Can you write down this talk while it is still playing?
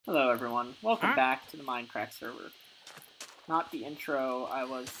Hello everyone, welcome back to the Mindcrack server. Not the intro I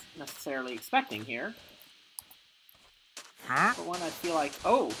was necessarily expecting here, but one I feel like,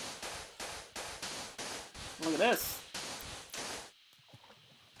 oh! Look at this!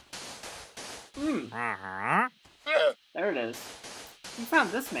 There it is. You found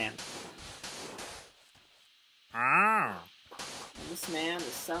this man. And this man is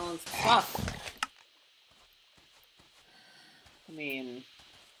selling stuff. I mean...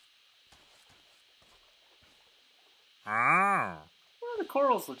 well, the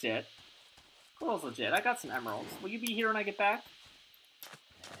coral's legit. Coral's legit. I got some emeralds. Will you be here when I get back?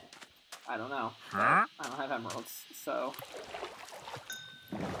 I don't know. I don't have emeralds, so...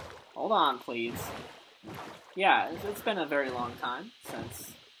 Hold on, please. Yeah, it's been a very long time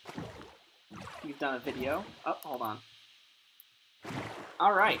since you've done a video. Oh, hold on.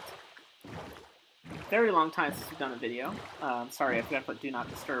 Alright. Very long time since you've done a video. Sorry, I forgot to put Do Not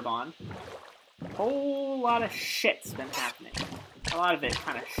Disturb on. A whole lot of shit's been happening. A lot of it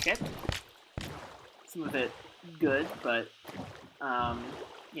kind of shit. Some of it good, but,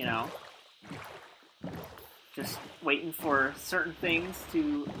 you know, just waiting for certain things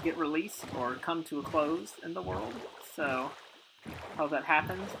to get released or come to a close in the world. So, how that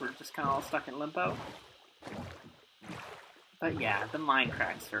happens, we're just kind of all stuck in limbo. But yeah, the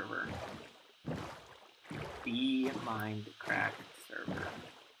Mindcrack server. The Mindcrack server.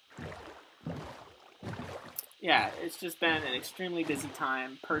 Yeah, it's just been an extremely busy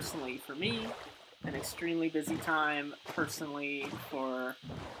time personally for me, an extremely busy time personally for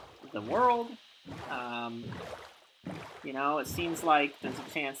the world. You know, it seems like there's a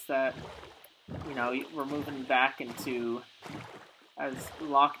chance that, you know, we're moving back into as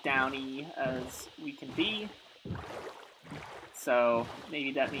lockdown-y as we can be. So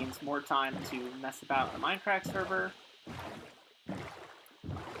maybe that means more time to mess about in the Mindcrack server.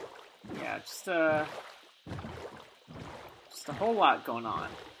 Yeah, just a whole lot going on.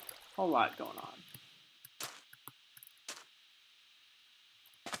 Whole lot going on.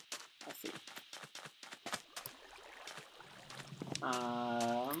 Let's see.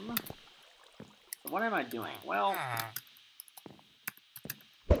 So what am I doing? Well,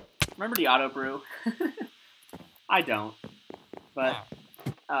 remember the auto brew? I don't. But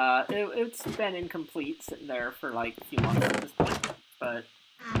it's been incomplete, sitting there for like a few months at this point. But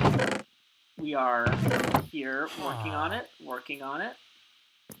we are here working on it,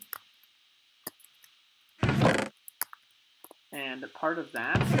 And part of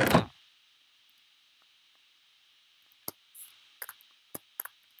that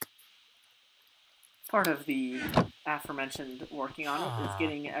part of the aforementioned working on it is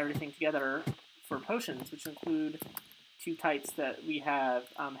getting everything together for potions, which include two types that we have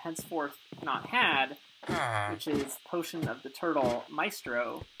henceforth not had, which is Potion of the Turtle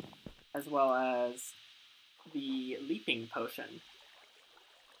Maestro, as well as the Leaping Potion.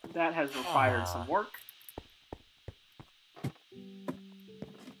 That has required some work.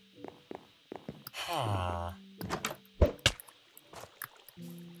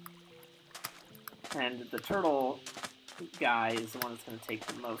 And the turtle guy is the one that's going to take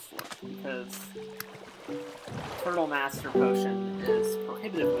the most work, because Turtle Master Potion is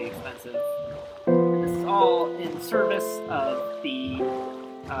prohibitively expensive. And this is all in service of the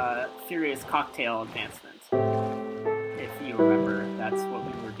Furious Cocktail advancement. If you remember, that's what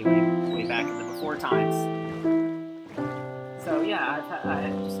we were doing way back in the before times. So yeah, I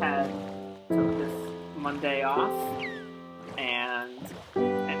just took this Monday off, and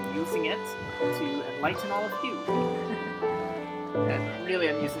am using it to enlighten all of you. And really,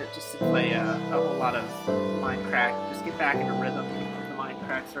 I'm using it just to play a whole lot of Mindcrack, just get back into rhythm of the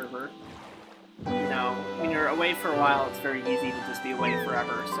Mindcrack server. You know, when you're away for a while, it's very easy to just be away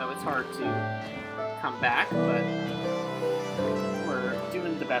forever, so it's hard to come back, but we're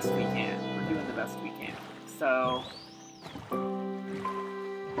doing the best we can. We're doing the best we can. So...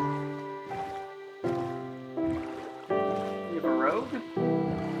 we have a rogue?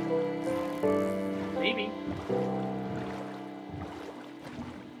 Maybe.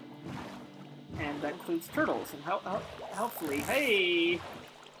 And that includes turtles, and helpfully, hey!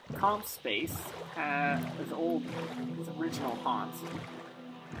 Comp Space his original haunts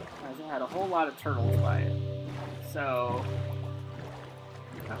hasn't had a whole lot of turtles by it, so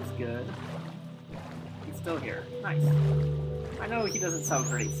that was good. He's still here. Nice. I know he doesn't sell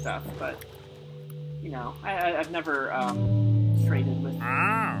great stuff, but you know, I've never traded with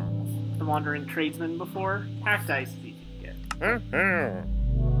the Wandering Tradesman before. Cacti is easy to get.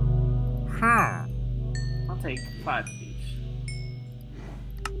 I'll take 5 of each.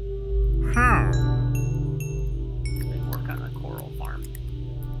 They work on the coral farm.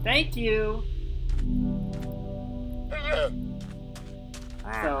 Thank you!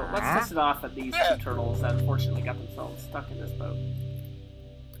 So, let's test it off at these two turtles that unfortunately got themselves stuck in this boat.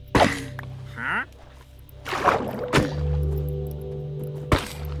 Huh?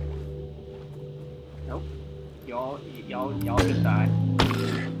 Nope. Y'all could die.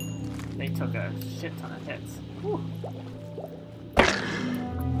 They took a shit ton of hits. Whew.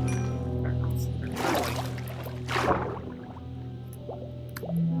 They're turtling.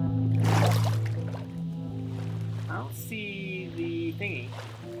 I don't see the thingy.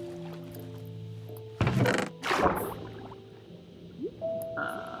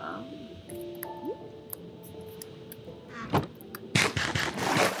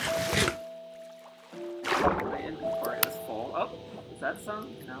 My inventory is full. Oh, is that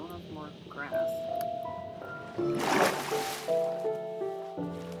some? No, that's more grass.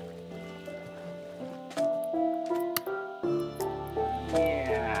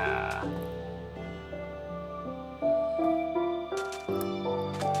 Yeah.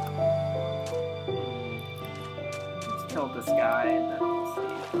 Let's kill this guy and then we'll see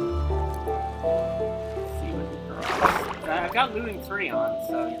what he drops. I've got looting 3 on,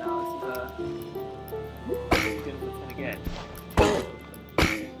 so you know this is as good as it's gonna get.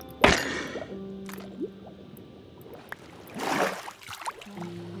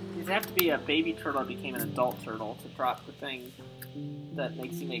 These have to be a baby turtle that became an adult turtle to drop the thing that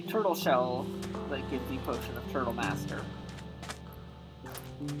makes you make turtle shell that gives you potion of turtle master.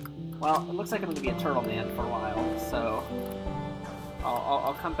 Well, it looks like I'm going to be a turtle man for a while, so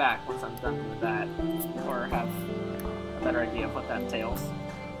I'll come back once I'm done with that, or have a better idea of what that entails.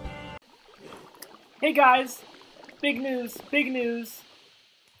 Hey guys! Big news! Big news!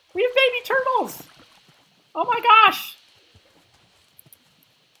 We have baby turtles! Oh my gosh!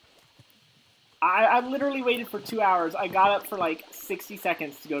 I literally waited for 2 hours. I got up for like 60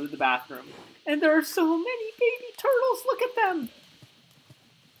 seconds to go to the bathroom. And there are so many baby turtles! Look at them!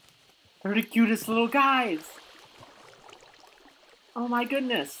 They're the cutest little guys! Oh my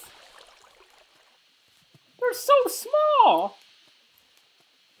goodness! They're so small!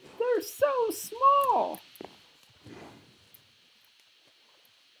 They're so small!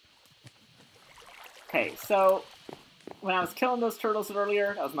 Okay, so when I was killing those turtles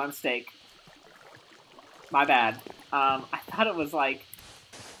earlier, that was my mistake. My bad. I thought it was like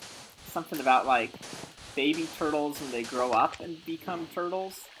something about like baby turtles when they grow up and become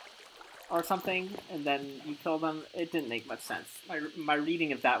turtles or something, and then you kill them. It didn't make much sense. My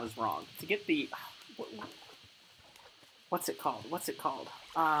reading of that was wrong. To get the what's it called? What's it called?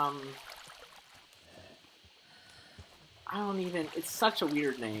 I don't even. It's such a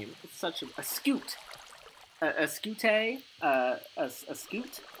weird name. It's such a scoot. A scute. A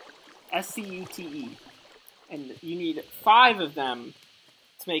scoot. S-C-U-T-E. And you need 5 of them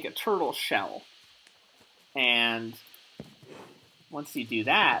to make a turtle shell. And once you do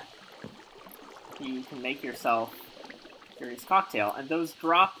that, you can make yourself a Curious Cocktail. And those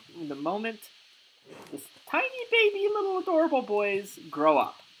drop in the moment this tiny baby little adorable boys grow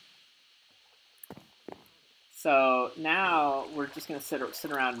up. So now we're just going to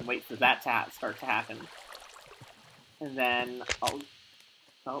sit around and wait for that to start to happen. And then oh.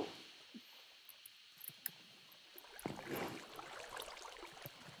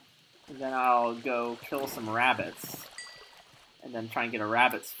 And then I'll go kill some rabbits. And then try and get a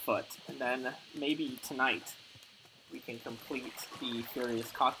rabbit's foot. And then maybe tonight we can complete the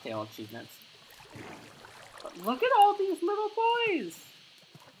Curious Cocktail achievements. But look at all these little boys!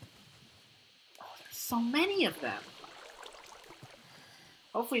 Oh, there's so many of them!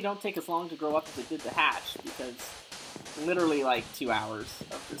 Hopefully it don't take as long to grow up as it did to hatch, because literally like 2 hours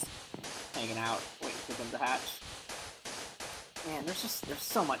of just hanging out, waiting for them to hatch. Man, there's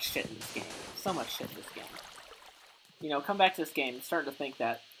so much shit in this game. So much shit in this game. You know, come back to this game, I'm starting to think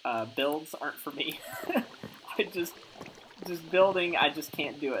that builds aren't for me. just building, I just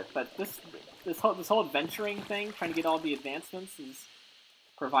can't do it. But this whole adventuring thing, trying to get all the advancements, has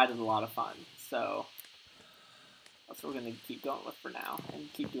provided a lot of fun. So that's what we're going to keep going with for now,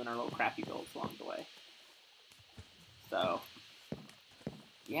 and keep doing our little crappy builds along the way. So,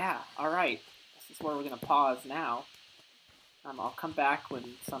 yeah, alright. This is where we're going to pause now. I'll come back when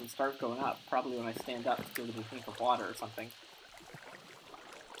some start going up, probably when I stand up to go to the drink of water or something.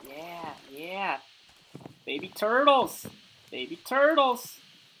 Yeah! Baby turtles! Baby turtles!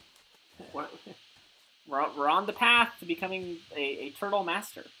 We're on the path to becoming a turtle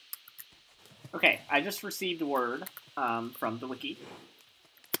master. Okay, I just received a word from the wiki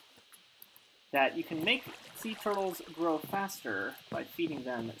that you can make sea turtles grow faster by feeding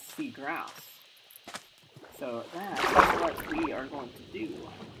them sea grass. So that's what we are going to do.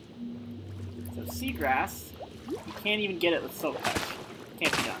 seagrass, you can't even get it with silk touch.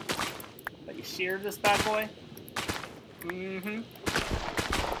 Can't be done. But you shear this bad boy. Mm-hmm.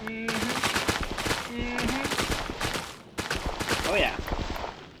 Mm-hmm. Mm-hmm. Oh yeah.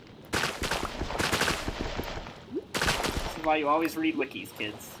 This is why you always read wikis,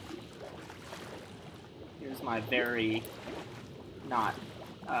 kids. Here's my very not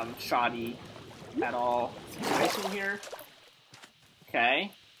shoddy at all situation here.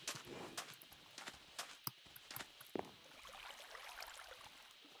 Okay.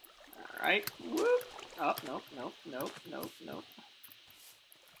 Alright. Whoop. Oh, nope, nope, nope, nope, nope.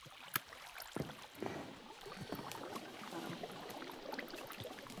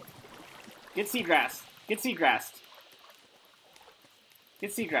 Get seagrass. Get seagrass.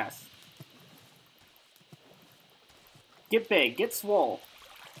 Get seagrass. Get big. Get swole.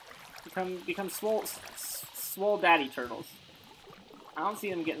 Become swole daddy turtles. I don't see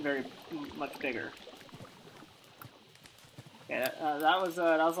them getting very much bigger. Okay, that was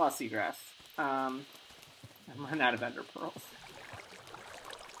a lot of seagrass. I'm running out of ender pearls.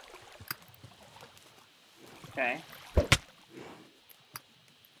 Okay.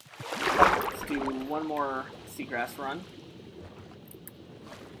 Let's do one more seagrass run.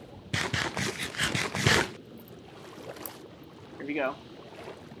 Here we go.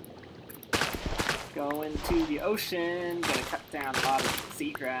 Go into the ocean. Gonna cut down a lot of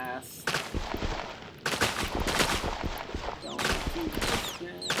seagrass. Go into the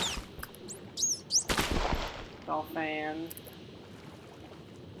ocean. Dolphin.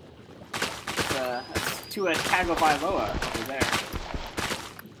 That's to a Tagovailoa over there.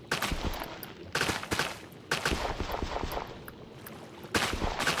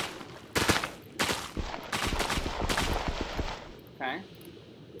 Okay.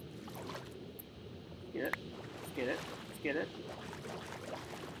 Get it. Let's get it. Let's get it.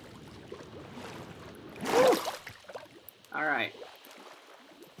 Alright.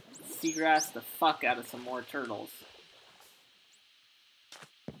 Seagrass the fuck out of some more turtles.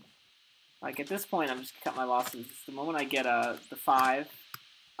 Like, at this point, I'm just gonna cut my losses. The moment I get the 5,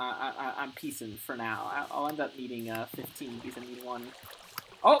 I'm piecing for now. I'll end up needing 15 because I need one.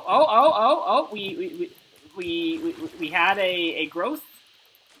 Oh! We had a growth.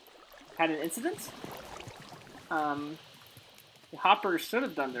 Had an incident. The hoppers should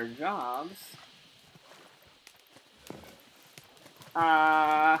have done their jobs.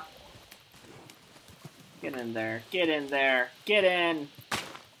 Get in there. Get in there. Get in.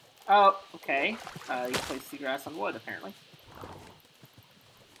 Oh, okay. You can place seagrass on wood, apparently.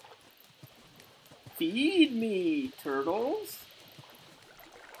 Feed me, turtles.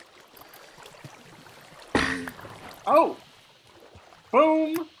 Oh!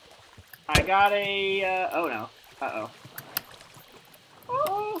 Boom! I got a, oh no. Uh-oh.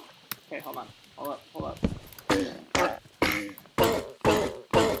 Oh! Okay, hold on. Hold up, hold up.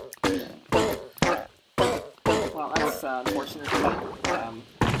 Well, that's unfortunate, but,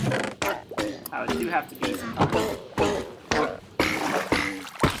 how it do have to be sometimes.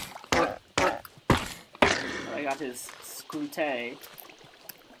 I got his scrute.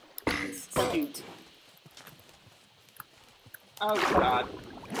 His scoot. Oh god.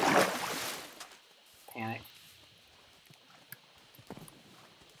 Panic.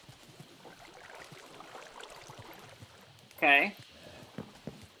 Okay.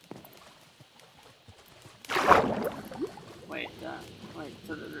 Wait,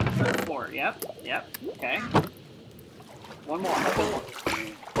 4. Yep, okay. One more.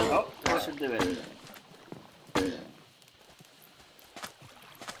 Oh, that should do it.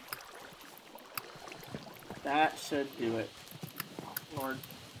 That should do it. Oh, Lord.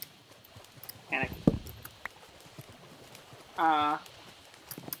 Panic.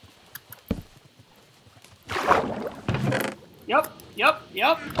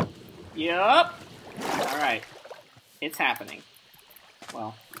 Yep. Alright. It's happening.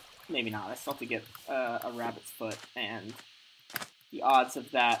 Well, maybe not. I still have to get a rabbit's foot, and the odds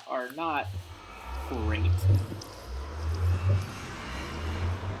of that are not great.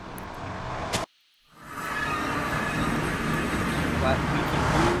 But we can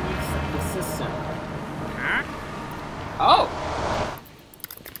use the system. Huh? Oh!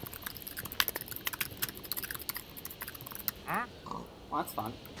 Huh? Well, that's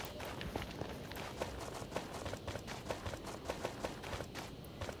fun.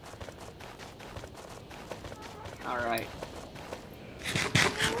 Alright.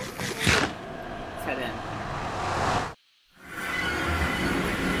 Let's head in.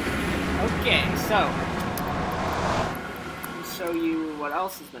 Okay, so let me show you what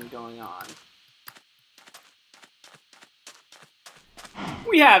else has been going on.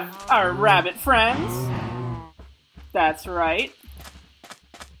 We have our rabbit friends. That's right.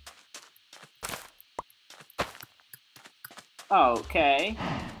 Okay.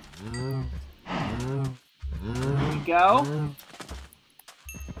 Here we go.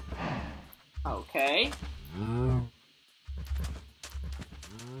 Okay.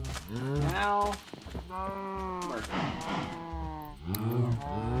 Now, murder.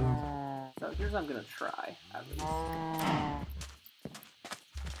 So here's what I'm gonna try, at least.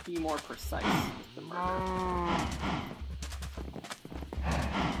 Be more precise with the murder.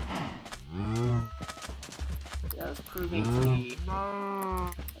 Yeah, it's proving to be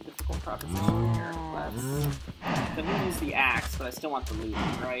a difficult proposition here. I'm gonna use the axe, but I still want the loot,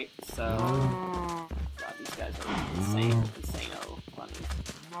 right? So, God, these guys are insane-o bunnies.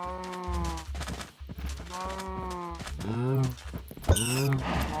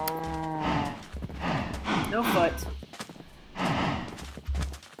 No foot.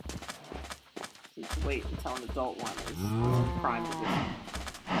 Need to wait until an adult one is in prime position.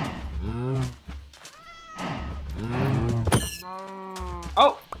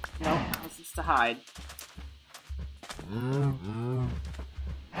 Oh! No, that was just to hide.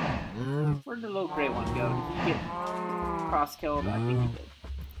 Where'd the little gray one go? Did he get cross-killed? I think he did.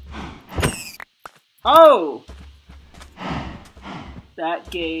 Oh! That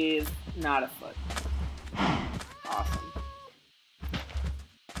gave not a foot. Awesome.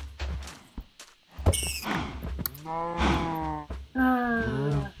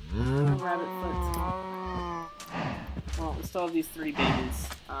 Rabbit foot. Well, we still have these 3 babies.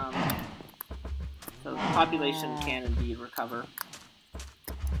 So the population can indeed recover.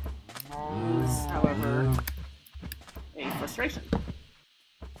 It is, however, a frustration.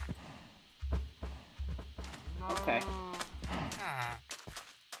 Okay.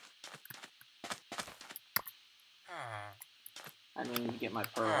 I didn't even get my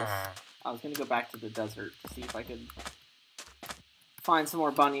pearls. I was gonna go back to the desert to see if I could find some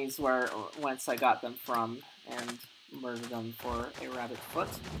more bunnies whence I got them from and murder them for a rabbit foot.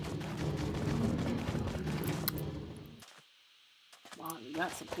 Well, you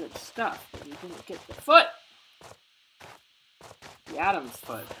got some good stuff, but you didn't get the foot! The Adam's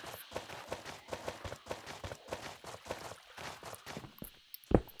foot.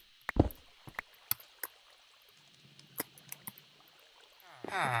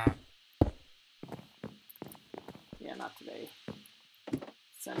 Yeah, not today.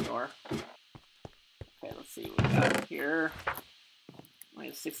 Senor. Okay, let's see what we got here. We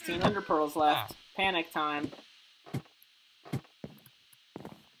have 16 ender pearls left. Panic time.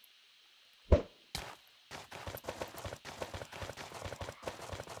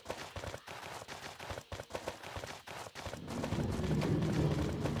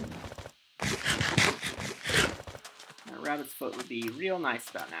 Rabbit's foot would be real nice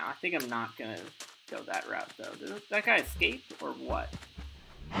about now. I think I'm not gonna go that route though. Did that guy escape or what?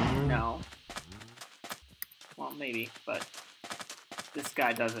 No. Well, maybe, but this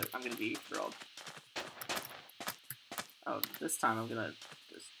guy does it. I'm gonna be thrilled. Oh, this time I'm gonna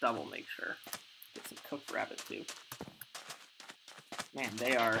just double make sure. Get some cooked rabbit too. Man,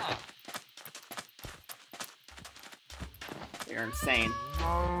 they are insane.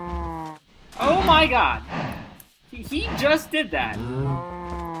 Oh my god! He just did that.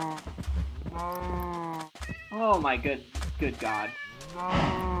 Oh my good god.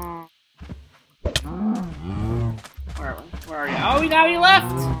 Where are you? Oh, now he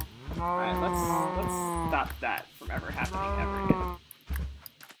left! Alright, let's stop that from ever happening ever again.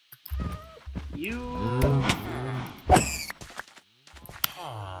 You...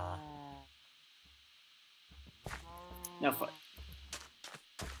 No foot.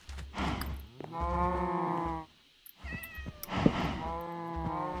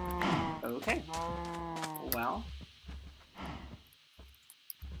 Okay. Well.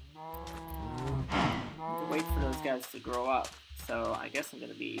 Wait for those guys to grow up. So I guess I'm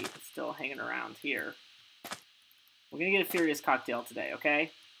going to be still hanging around here. We're going to get a Furious Cocktail today,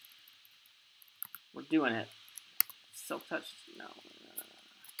 okay? We're doing it. Silk Touch? No.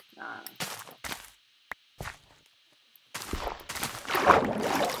 Nah.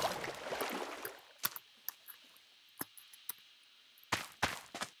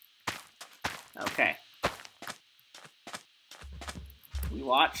 Okay. We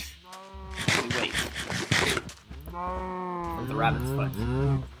watch. We wait. For the rabbit's foot.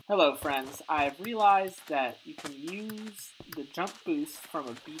 Hello, friends. I've realized that you can use the jump boost from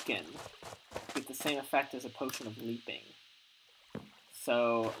a beacon with the same effect as a potion of leaping.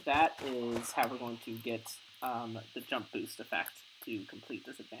 So that is how we're going to get the jump boost effect to complete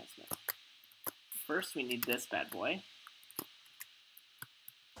this advancement. First, we need this bad boy.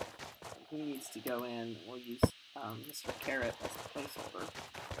 he needs to go in. We'll use Mr. Carrot as a placeholder.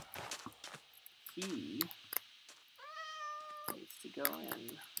 He needs to go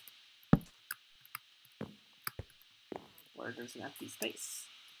in where there's an empty space.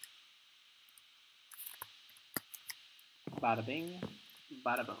 Bada bing,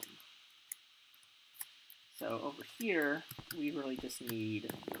 bada boom. So over here, we really just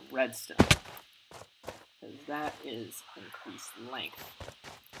need redstone, because that is increased length.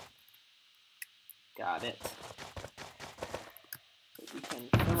 Got it. So we can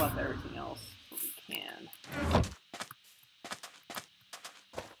fill up everything else that we can.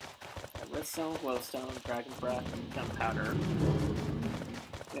 Redstone, glowstone, dragon breath, gunpowder.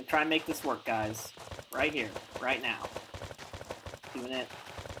 I'm gonna try and make this work, guys. Right here, right now. Doing it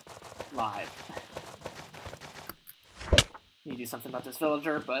live. Need to do something about this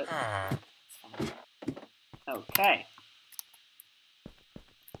villager, but it's fine. Okay.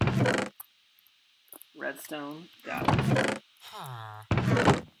 Redstone, got it.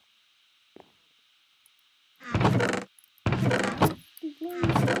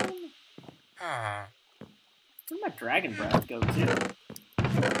 Where'd my dragon breath go to?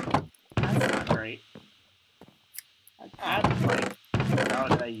 That's not great.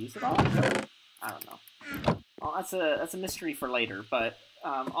 Did I use it all? I don't know. Well, that's a mystery for later, but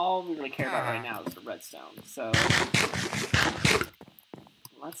all we really care about right now is the redstone. So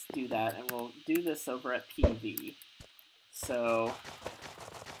let's do that, and we'll do this over at PV. So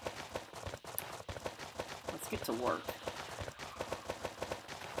let's get to work.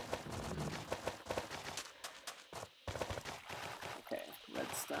 Okay,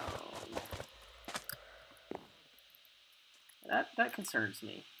 redstone. That concerns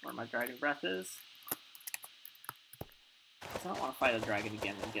me, where my dragon breath is. I don't want to fight a dragon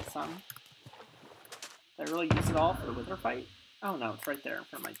again and get some. Did I really use it all for the wither fight? Oh no, it's right there in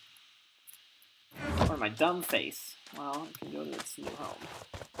front of my dumb face. Well, it can go to its new home.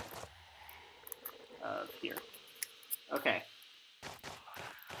 Here. Okay.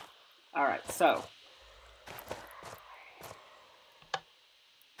 Alright, so.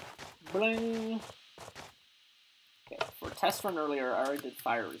 Bling! Okay, for a test run earlier, I already did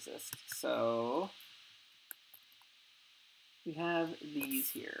fire resist, so we have these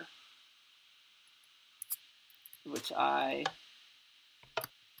here, which I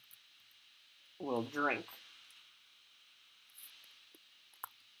will drink.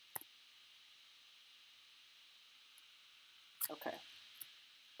 Okay.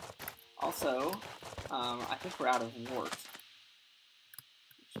 Also, I think we're out of wart,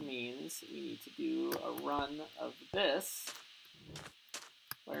 which means we need to do a run of this.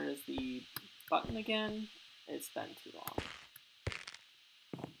 Where is the button again? It's been too long.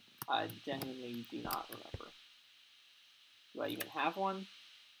 I genuinely do not remember. Do I even have one?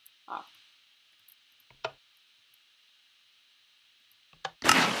 Ah.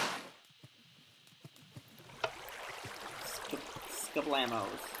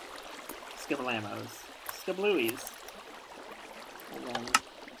 Skablamos. Skiblamos. Skabluies. And then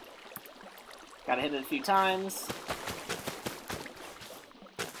gotta hit it a few times.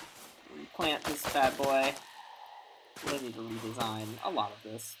 Plant this bad boy. We need to redesign a lot of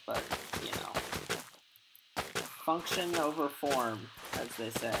this, but you know. Function over form, as they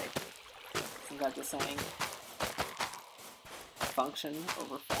say. Isn't that the saying? Function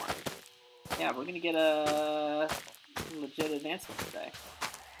over form. Yeah, we're gonna get a legit advancement today.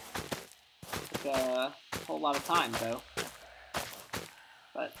 Took a whole lot of time, though.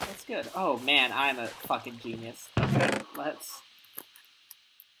 But that's good. Oh man, I'm a fucking genius. Okay, let's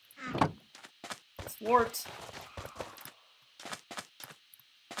wart.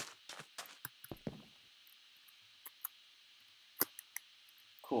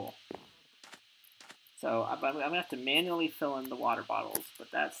 Cool. So I'm gonna have to manually fill in the water bottles,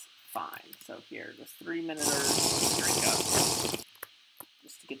 but that's fine. So here, this 3-minuters, drink up,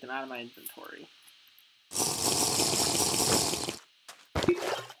 just to get them out of my inventory.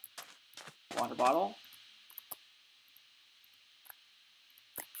 Water bottle.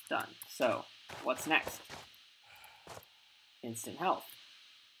 Done. So, what's next? Instant health.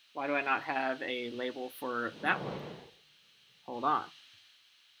 Why do I not have a label for that one? Hold on.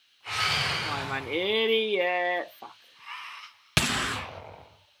 I'm an idiot. Fuck.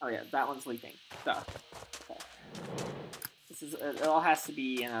 Oh yeah, that one's leaking. Duh. Okay. This is it all has to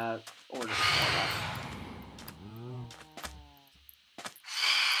be in a order.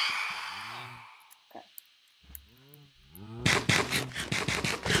 Okay.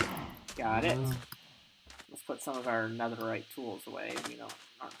 Got it. Let's put some of our netherite tools away. We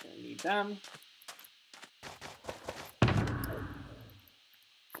aren't going to need them.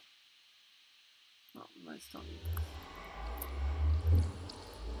 I still need this.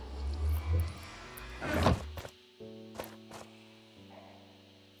 Okay.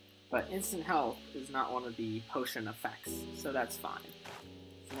 But instant health is not one of the potion effects, so that's fine.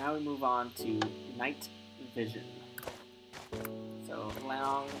 So now we move on to night vision. So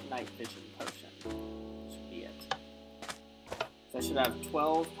long night vision potion should be it. So I should have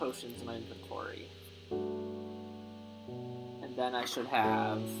 12 potions in my inventory. And then I should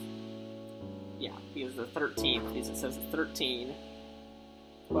have, yeah, because the 13, because it says 13,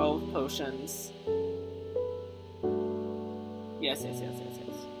 12 potions. Yes.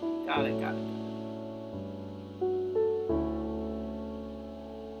 Got it.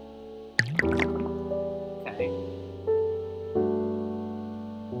 Okay.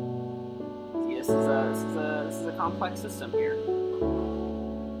 See, this is a complex system here.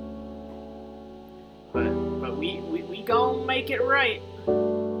 But we gon' make it right.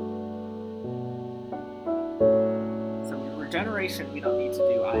 So regeneration we don't need to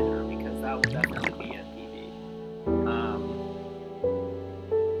do either because that will definitely be a PB.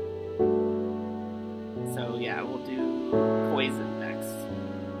 So yeah, we'll do poison next.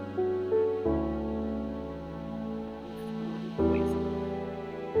 Poison.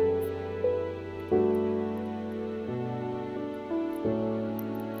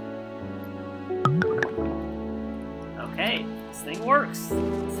 Okay, this thing works.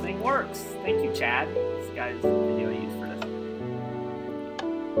 Thank you, Chad. This guy's video I used for this.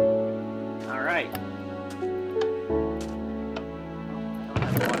 Alright. Oh, I don't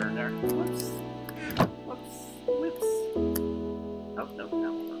have water in there. Whoops. Oh, no.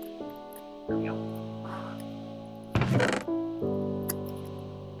 There we go.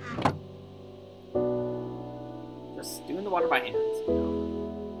 Just doing the water by hand, you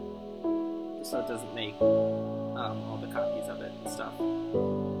know? Just so it doesn't make all the copies of it and stuff.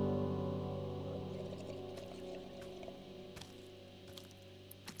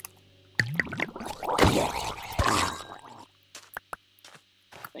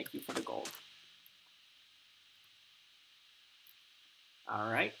 Thank you for the gold.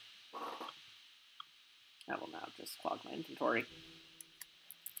 Alright. I will now just clog my inventory.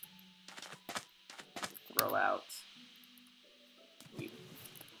 Throw out.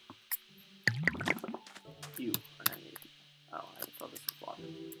 You. Oh, I had to fill this with water.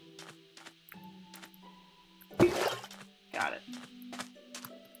 Got it.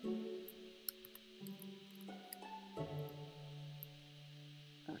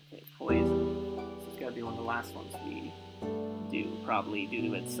 Okay, poison. This is gonna be one of the last ones we do, probably due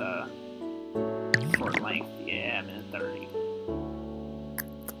to its short length. Yeah, a minute 30.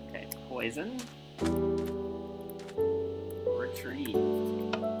 Okay, poison. Retrieve.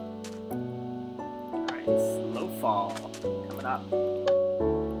 Alright, slow fall coming up.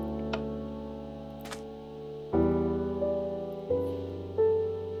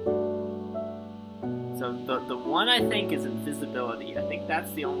 So the one I think is invisibility. I think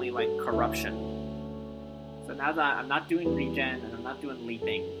that's the only like corruption. So now that I'm not doing regen and I'm not doing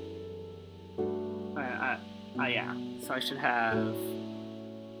leaping. Yeah. So I should have.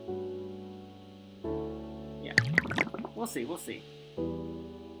 Yeah. We'll see.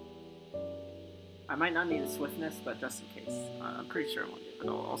 I might not need a swiftness, but just in case. I'm pretty sure I won't need it, but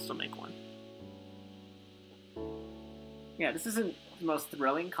I'll still make one. Yeah, this isn't the most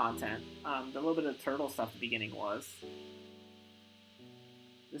thrilling content. The little bit of turtle stuff at the beginning was.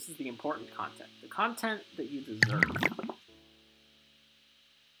 This is the important content. The content that you deserve.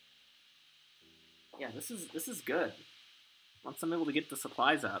 Yeah, this is good. Once I'm able to get the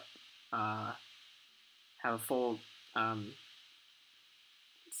supplies up, have a full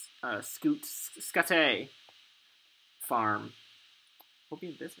scate farm, we'll be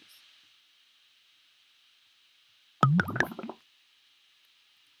in business.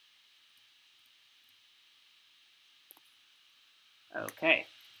 Okay.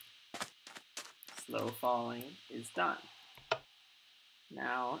 Slow falling is done.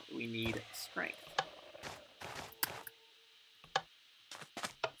 Now we need strength.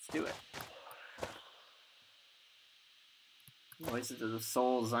 Let's do it. Voices of the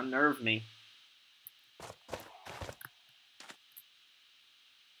souls unnerve me.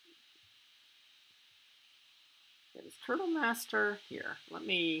 Okay, this Turtle Master here. Let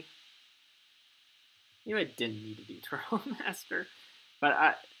me. Maybe I didn't need to do Turtle Master,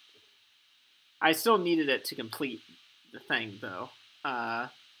 but I still needed it to complete the thing though.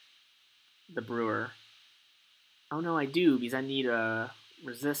 The brewer. Oh no, I do because I need a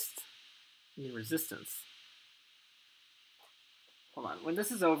resistance. Hold on. When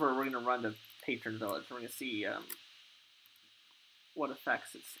this is over, we're gonna run to Patron Village. We're gonna see what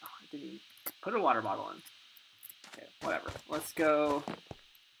effects it's... Oh, I didn't even put a water bottle in. Okay, whatever. Let's go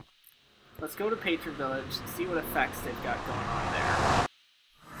to Patron Village, see what effects they've got going on there.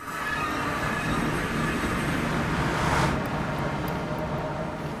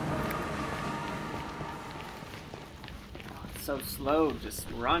 Oh, it's so slow just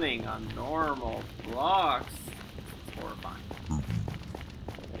running on normal blocks. It's horrifying.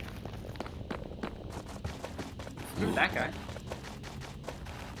 Screw that guy.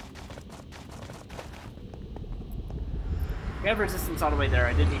 We have resistance all the way there.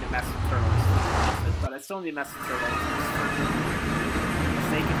 I didn't need to mess with turtles, but I still need to mess with turtles just for the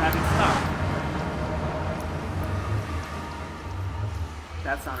sake of having stuff.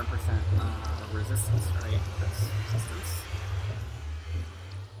 That's 100% resistance, right? That's resistance.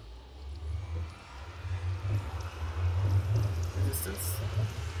 Resistance.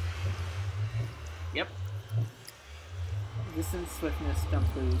 Yep. Resistance, swiftness, jump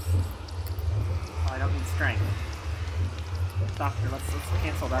boost. Oh, I don't need strength. Doctor, let's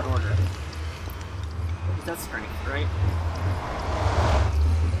cancel that order. That's strength, right?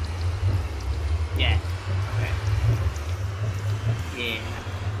 Yeah. Okay. Yeah.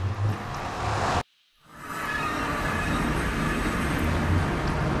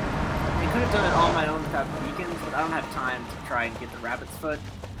 I could have done it all on my own without beacons, but I don't have time to try and get the rabbit's foot.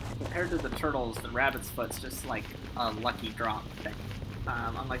 Compared to the turtles, the rabbit's foot's just like a lucky drop thing.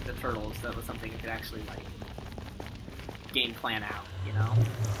 Unlike the turtles, that was something you could actually like game plan out, you know?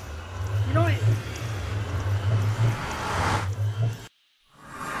 You know what?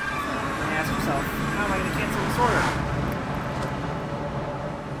 Then you ask yourself, how am I going to cancel this order?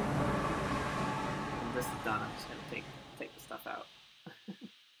 When this is done, I'm just going to take the stuff out.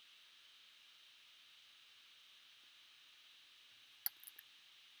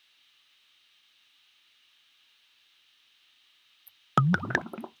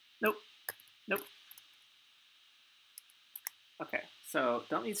 Nope. Nope. Okay, so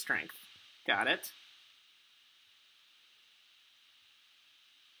don't need strength. Got it.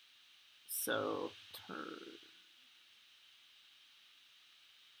 So turn.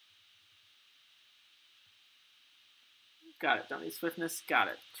 Got it. Don't need swiftness. Got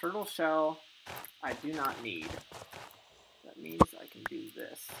it. Turtle shell, I do not need. That means I can do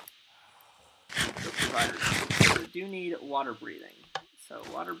this. So we do need water breathing. So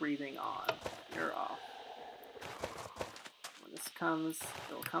water breathing on. You're off. When this comes,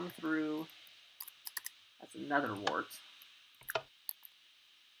 it'll come through. That's another wart.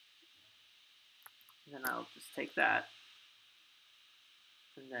 And then I'll just take that.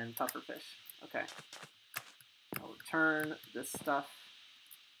 And then pufferfish. Okay. I'll return this stuff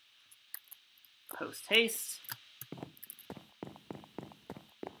post haste.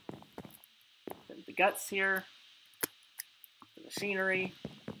 Then the guts here. The machinery.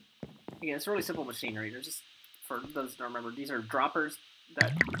 Again, it's really simple machinery. They're just, for those who don't remember, these are droppers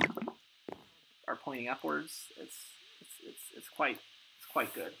that are pointing upwards. It's quite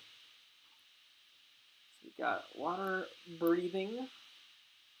good. So we got water breathing.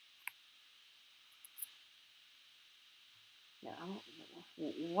 Yeah,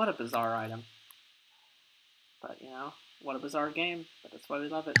 what a bizarre item. But, you know, what a bizarre game. But that's why we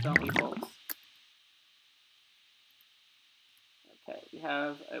love it, don't we, folks? Okay, we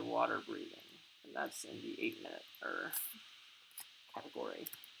have a water breathing. And that's in the 8-minute category.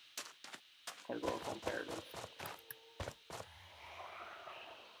 Categorical imperative.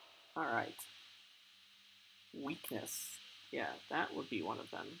 Alright. Weakness. Yeah, that would be one of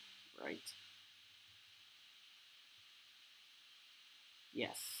them, right?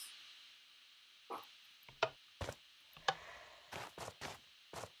 Yes.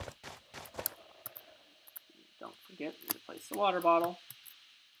 Don't forget to replace the water bottle.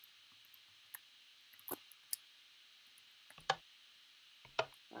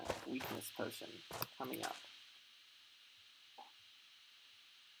 Alright, weakness potion coming up.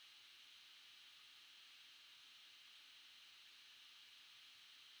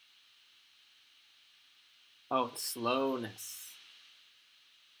 Oh, slowness.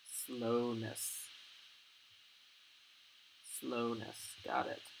 Slowness. Slowness. Got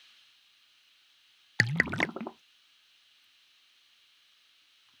it.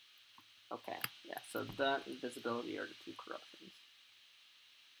 Okay, yeah, so that and visibility are the two corruptions.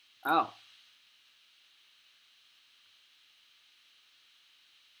 Oh.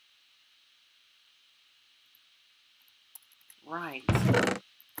 Right.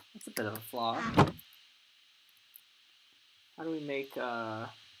 That's a bit of a flaw. How do we make,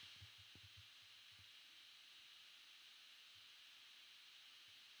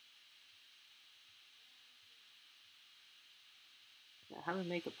 how to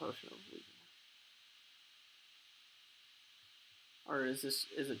make a potion of weakness? Or is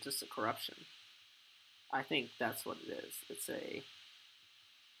it just a corruption? I think that's what it is.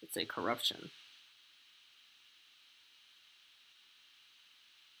 It's a corruption.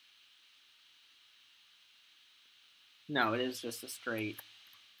 No, it is just a straight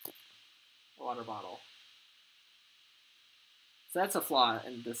water bottle. So that's a flaw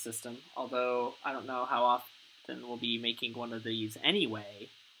in this system, although I don't know how often we'll be making one of these anyway.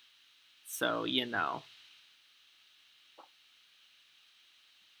 So, you know.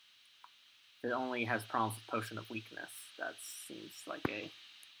 It only has problems with Potion of Weakness. That seems like a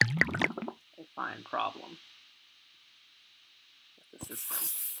fine problem with the system.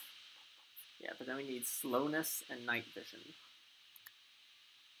 Yeah, but then we need slowness and night vision.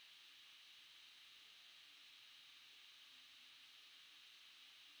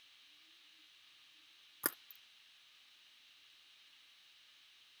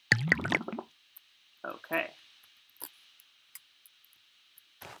 Okay.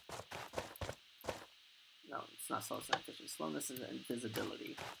 No, it's not slowness and night vision. Slowness and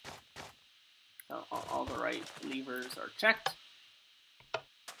invisibility. So all the right levers are checked.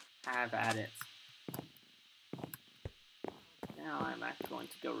 Have at it. Now I'm actually going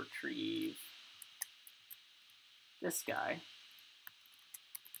to go retrieve this guy.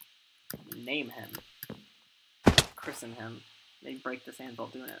 Name him. Christen him. Maybe break this anvil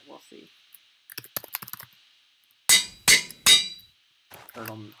doing it. We'll see.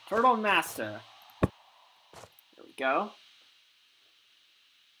 Turtle Master. There we go.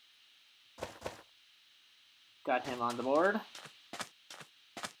 Got him on the board.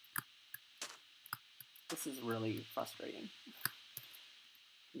 This is really frustrating.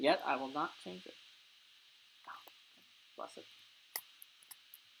 Yet I will not change it. Oh, bless it.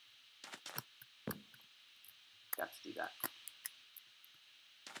 Got to do that.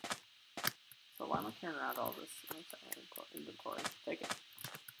 So why am I carrying around all this inventory? Take it.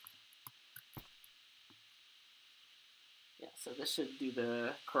 Yeah, so this should do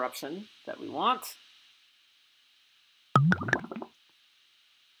the corruption that we want.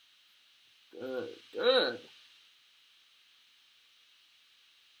 Good, good.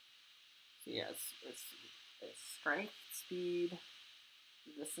 So yeah, it's strength, speed,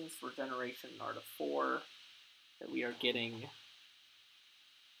 resistance, regeneration are the 4 that we are getting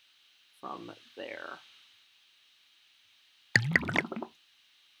from there.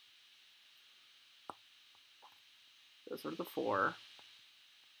 Those are the 4.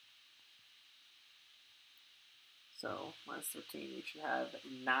 So, minus 13, we should have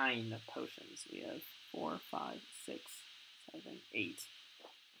 9 potions. We have 4, 5, 6, 7, 8.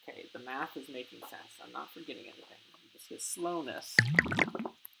 Okay, the math is making sense. I'm not forgetting anything. We just get slowness,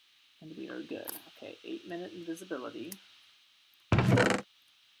 and we are good. Okay, 8-minute invisibility. Just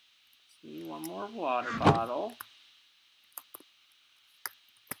need one more water bottle.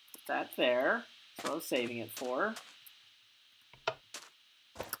 Put that there. That's what I was saving it for.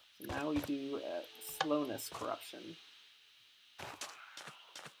 So now we do slowness corruption.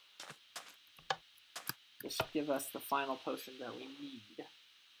 This should give us the final potion that we need.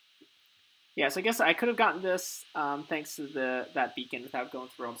 Yeah, so I guess I could have gotten this thanks to that beacon without going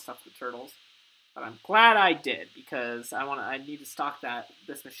through all the stuff with the turtles. But I'm glad I did, because I need to stock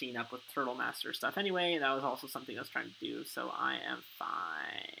this machine up with Turtle Master stuff anyway, and that was also something I was trying to do, so I am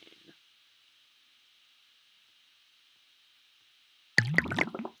fine.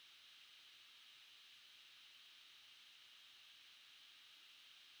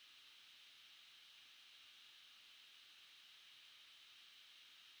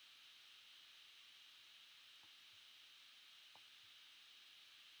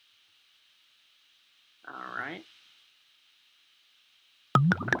 All right.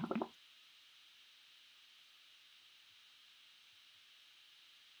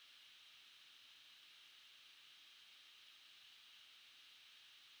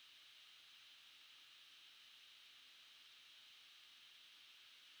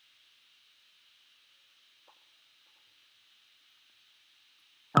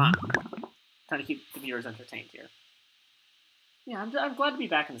 Come on. Trying to keep the viewers entertained here. Yeah, I'm glad to be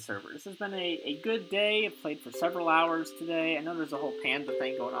back in the server. This has been a good day. I've played for several hours today. I know there's a whole Panda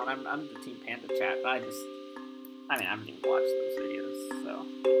thing going on. I'm the Team Panda chat, but I haven't even watched those videos, so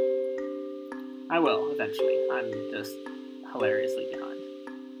I will eventually. I'm just hilariously behind.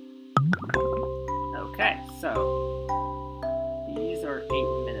 Okay, so these are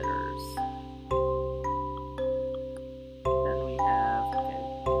 8-minuters. Then we have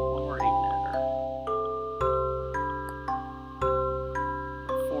one more 8-minuter.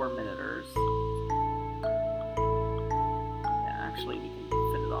 4-minuters. Yeah, actually we can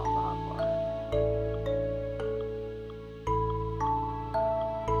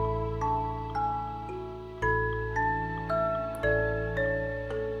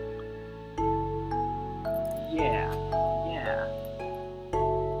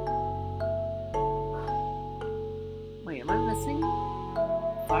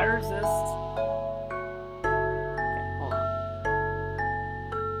resist. Okay, hold on.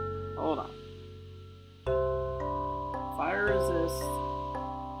 Hold on. Fire resist.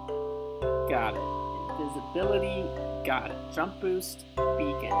 Got it. Invisibility. Got it. Jump boost.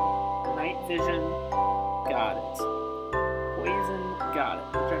 Beacon. Night vision. Got it. Poison. Got it.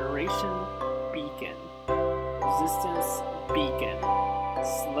 Regeneration. Beacon. Resistance. Beacon.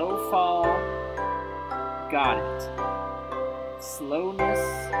 Slow fall. Got it. Slowness.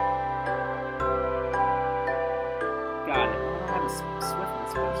 Got it. I don't have a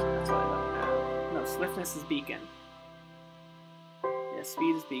swiftness potion. That's what I don't have. No, swiftness is beacon. Yeah,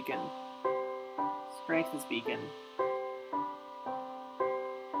 speed is beacon. Strength is beacon.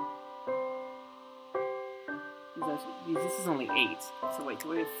 This is only 8. So wait, do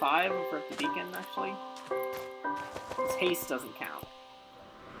we have 5 over at the beacon, actually? This haste doesn't count.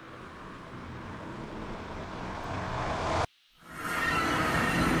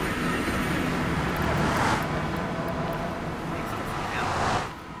 Haste doesn't count.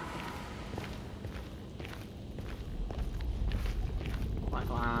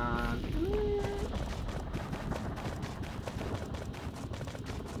 Come on.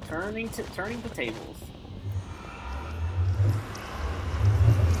 Turning the tables.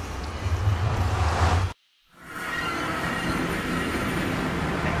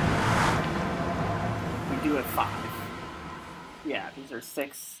 Do it 5. Yeah, these are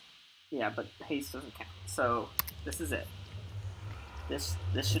 6. Yeah, but haste doesn't count. So this is it. This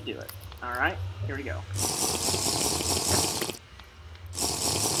should do it. All right, here we go.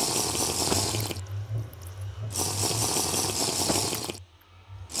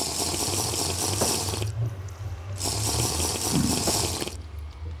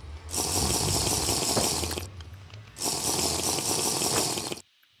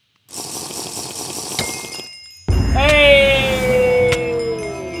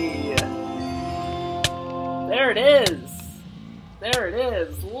 There it is! There it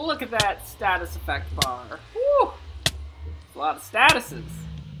is! Look at that status effect bar. Woo! A lot of statuses.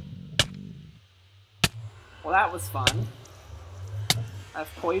 Well, that was fun. I've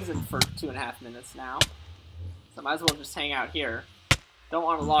poisoned for 2.5 minutes now. So I might as well just hang out here. Don't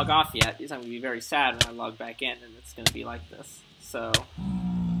want to log off yet, because I'm going to be very sad when I log back in, and it's going to be like this. So,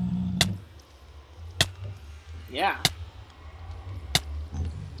 yeah.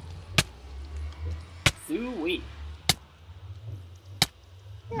 Zoo-wee.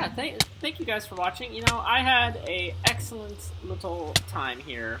 Yeah, thank you guys for watching. You know, I had a excellent little time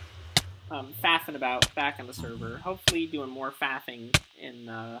here, faffing about back on the server. Hopefully doing more faffing in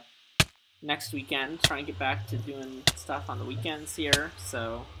next weekend. Try and get back to doing stuff on the weekends here,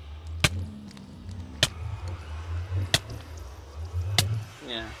 so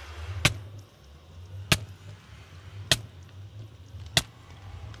yeah.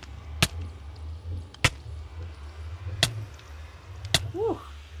 Whew.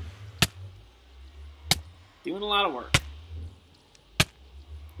 Doing a lot of work.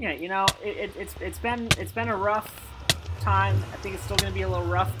 Yeah, you know, it's been a rough time. I think it's still going to be a little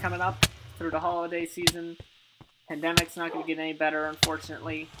rough coming up through the holiday season. Pandemic's not going to get any better,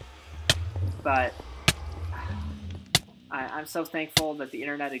 unfortunately. But I'm so thankful that the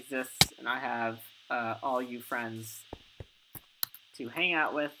internet exists, and I have all you friends to hang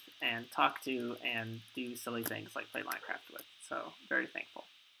out with and talk to and do silly things like play Minecraft with. So, very thankful.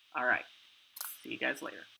 All right. See you guys later.